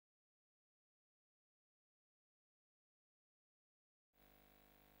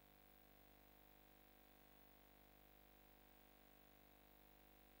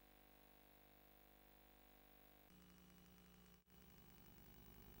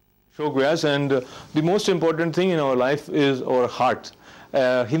Ashok Vyas, and the most important thing in our life is our heart.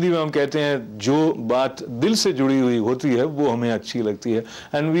 Hindi में हम कहते हैं जो बात दिल से जुड़ी हुई होती है वो हमें अच्छी लगती है,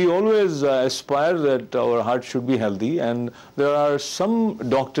 and we always aspire that our heart should be healthy, and there are some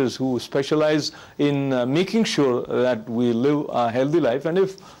doctors who specialize in making sure that we live a healthy life, and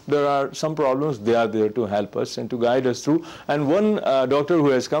if there are some problems they are there to help us and to guide us through. And one doctor who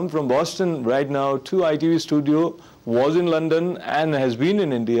has come from Boston right now to ITV studio, was in London and has been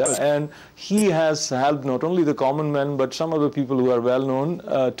in India, and he has helped not only the common man but some other people who are well known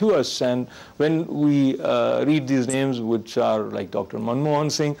to us. And when we read these names, which are like Dr.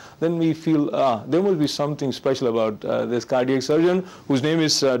 Manmohan Singh, then we feel there must be something special about this cardiac surgeon, whose name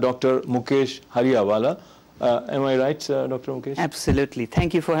is Dr. Mukesh Hariawala. Am I right, Dr. Mukesh? Absolutely.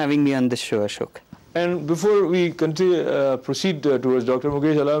 Thank you for having me on the show, Ashok. And before we continue, proceed towards Dr.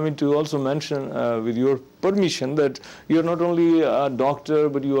 Mukesh, allow me to also mention, with your permission, that you're not only a doctor,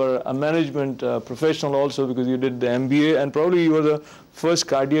 but you are a management professional also, because you did the MBA, and probably you were the first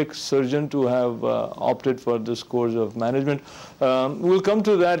cardiac surgeon to have opted for this course of management. We'll come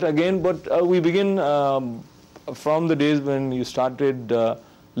to that again, but we begin from the days when you started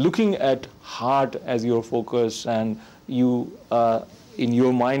looking at heart as your focus, and you, in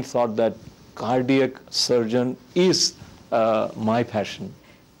your mind, thought that cardiac surgeon is my passion.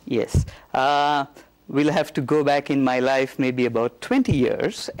 Yes. We'll have to go back in my life maybe about 20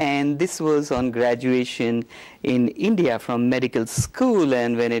 years, and this was on graduation in India from medical school,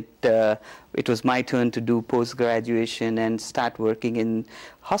 and when it was my turn to do post-graduation and start working in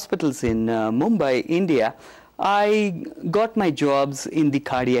hospitals in Mumbai, India. I got my jobs in the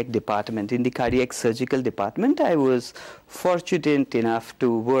cardiac department, in the cardiac surgical department. I was fortunate enough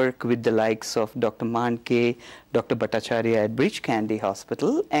to work with the likes of Dr. Manke, Dr. Bhattacharya at Bridge Candy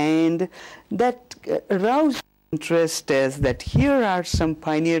Hospital, and that aroused interest as that here are some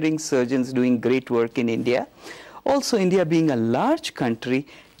pioneering surgeons doing great work in India. Also, India being a large country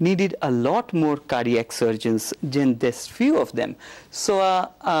needed a lot more cardiac surgeons than this few of them. So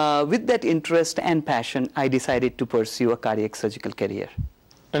with that interest and passion, I decided to pursue a cardiac surgical career.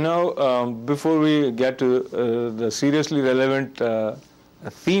 And now, before we get to the seriously relevant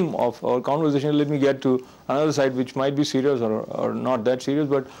theme of our conversation, let me get to another side which might be serious or not that serious.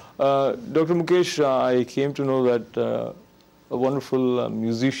 But Dr. Mukesh, I came to know that a wonderful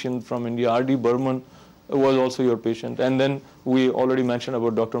musician from India, R.D. Burman, was also your patient, and then we already mentioned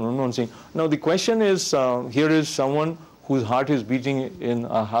about Dr. Manmohan Singh. Now the question is, here is someone whose heart is beating in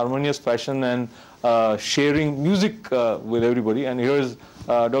a harmonious fashion and sharing music with everybody, and here is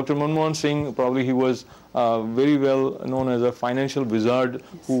Dr. Manmohan Singh. Probably he was very well known as a financial wizard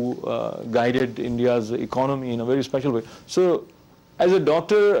who guided India's economy in a very special way. So as a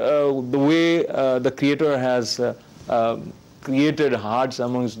doctor, the way the Creator has created hearts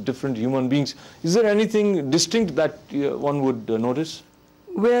amongst different human beings, is there anything distinct that one would notice?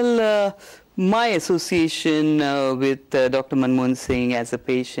 Well, my association with Dr. Manmohan Singh as a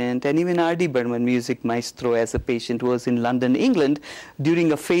patient, and even R.D. Burman, music maestro, as a patient, was in London, England,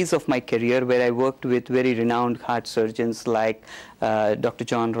 during a phase of my career where I worked with very renowned heart surgeons like Dr.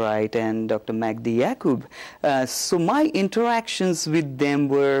 John Wright and Dr. Magdi Yaqub. So my interactions with them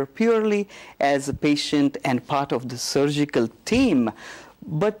were purely as a patient and part of the surgical team.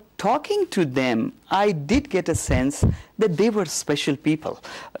 But talking to them, I did get a sense that they were special people.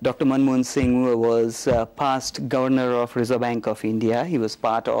 Dr. Manmohan Singh was past governor of Reserve Bank of India. He was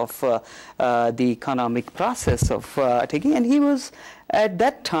part of the economic process of taking, and he was at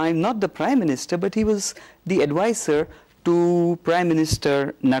that time not the Prime Minister, but he was the advisor to Prime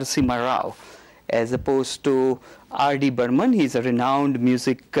Minister Narasimha Rao. As opposed to R.D. Burman, he's a renowned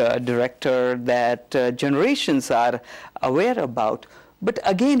music director that generations are aware about. But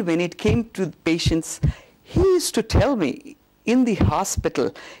again, when it came to patients, he used to tell me in the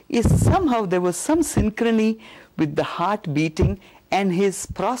hospital is somehow there was some synchrony with the heart beating and his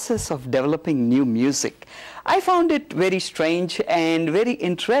process of developing new music. I found it very strange and very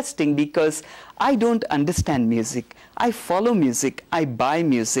interesting because I don't understand music. I follow music, I buy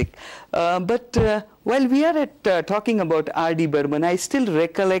music. But while we are at talking about R.D. Burman, I still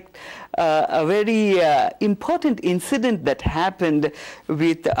recollect a very important incident that happened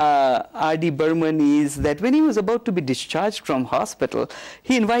with R.D. Burman is that when he was about to be discharged from hospital,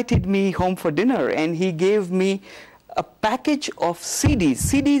 he invited me home for dinner and he gave me a package of CDs.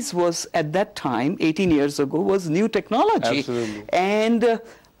 CDs was at that time, 18 years ago, was new technology. Absolutely. And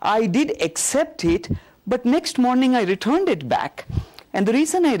I did accept it, but next morning I returned it back. And the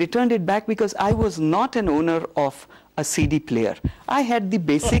reason I returned it back because I was not an owner of a CD player. I had the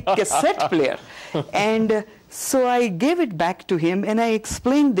basic cassette player. And So I gave it back to him and I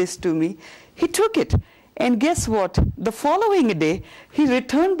explained this to me. He took it. And guess what? The following day, he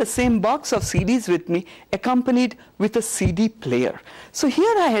returned the same box of CDs with me, accompanied with a CD player. So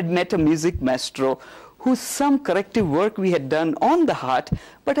here I had met a music maestro whose some corrective work we had done on the heart,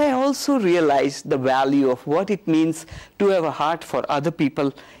 but I also realized the value of what it means to have a heart for other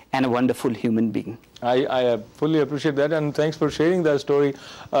people and a wonderful human being. I fully appreciate that, and thanks for sharing that story.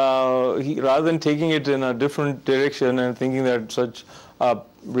 Rather than taking it in a different direction and thinking that such a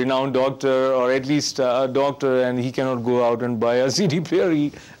renowned doctor, or at least a doctor, and he cannot go out and buy a CD player,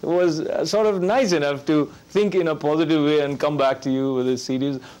 he was sort of nice enough to think in a positive way and come back to you with his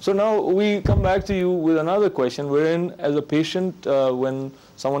CDs. So now we come back to you with another question, wherein as a patient, when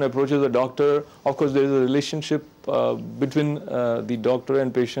someone approaches a doctor, of course there is a relationship between the doctor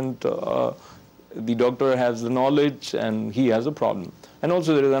and patient. The doctor has the knowledge and he has a problem. And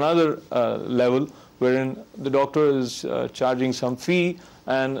also there is another level wherein the doctor is charging some fee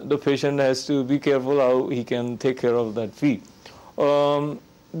and the patient has to be careful how he can take care of that fee. The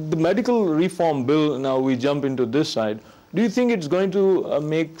medical reform bill, now we jump into this side. Do you think it's going to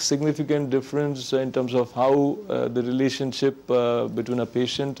make significant difference in terms of how the relationship between a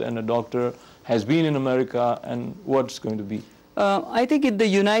patient and a doctor has been in America, and what's going to be? I think in the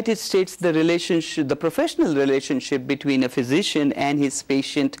United States, the relationship, the professional relationship between a physician and his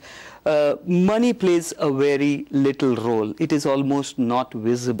patient, money plays a very little role. It is almost not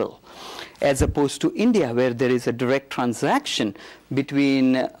visible, as opposed to India, where there is a direct transaction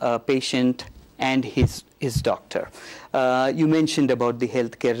between a patient and his doctor. You mentioned about the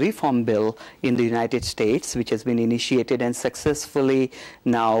healthcare reform bill in the United States, which has been initiated and successfully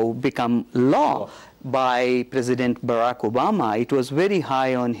now become law by President Barack Obama. It was very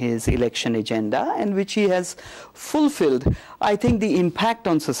high on his election agenda, and which he has fulfilled. I think the impact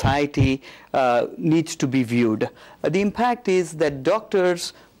on society needs to be viewed. The impact is that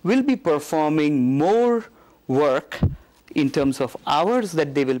doctors will be performing more work in terms of hours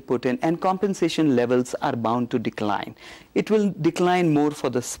that they will put in, and compensation levels are bound to decline. It will decline more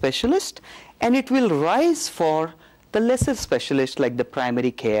for the specialist, and it will rise for the lesser specialists like the primary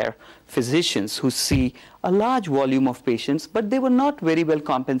care physicians who see a large volume of patients, but they were not very well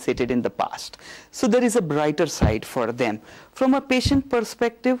compensated in the past. So there is a brighter side for them. From a patient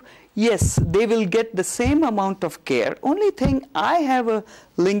perspective, yes, they will get the same amount of care. Only thing, I have a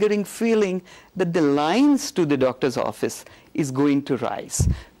lingering feeling that the lines to the doctor's office is going to rise,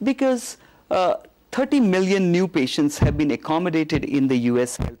 because 30 million new patients have been accommodated in the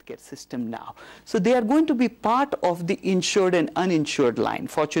US healthcare system now. So they are going to be part of the insured and uninsured line.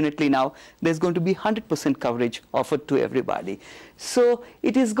 Fortunately now, there's going to be 100% coverage offered to everybody. So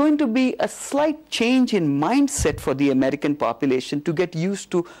it is going to be a slight change in mindset for the American population to get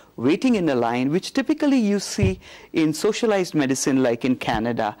used to waiting in a line, which typically you see in socialized medicine like in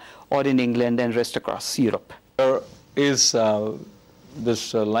Canada or in England and rest across Europe. There is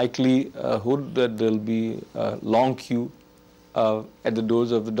this likelihood that there will be a long queue at the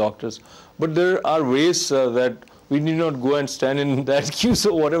doors of the doctors. But there are ways that we need not go and stand in that queue,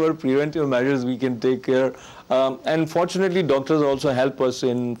 so whatever preventive measures we can take care. And fortunately, doctors also help us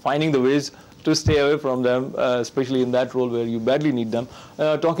in finding the ways to stay away from them, especially in that role where you badly need them.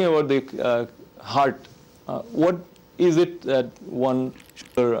 Talking about the heart, what is it that one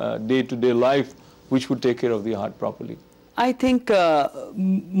day-to-day life which would take care of the heart properly? I think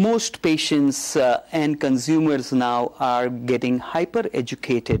most patients and consumers now are getting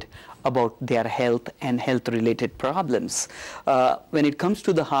hyper-educated about their health and health-related problems. When it comes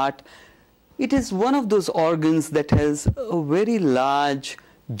to the heart, it is one of those organs that has a very large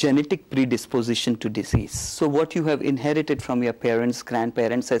genetic predisposition to disease. So what you have inherited from your parents,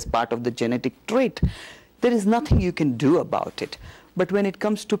 grandparents as part of the genetic trait, there is nothing you can do about it. But when it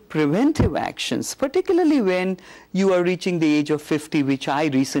comes to preventive actions, particularly when you are reaching the age of 50, which I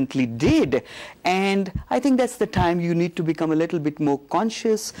recently did, and I think that's the time you need to become a little bit more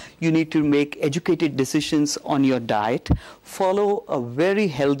conscious. You need to make educated decisions on your diet, follow a very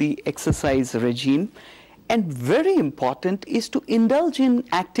healthy exercise regime, and very important is to indulge in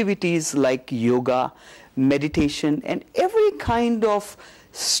activities like yoga, meditation, and every kind of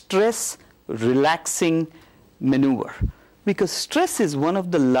stress relaxing maneuver. Because stress is one of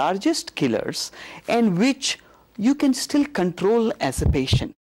the largest killers, and which you can still control as a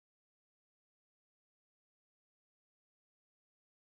patient.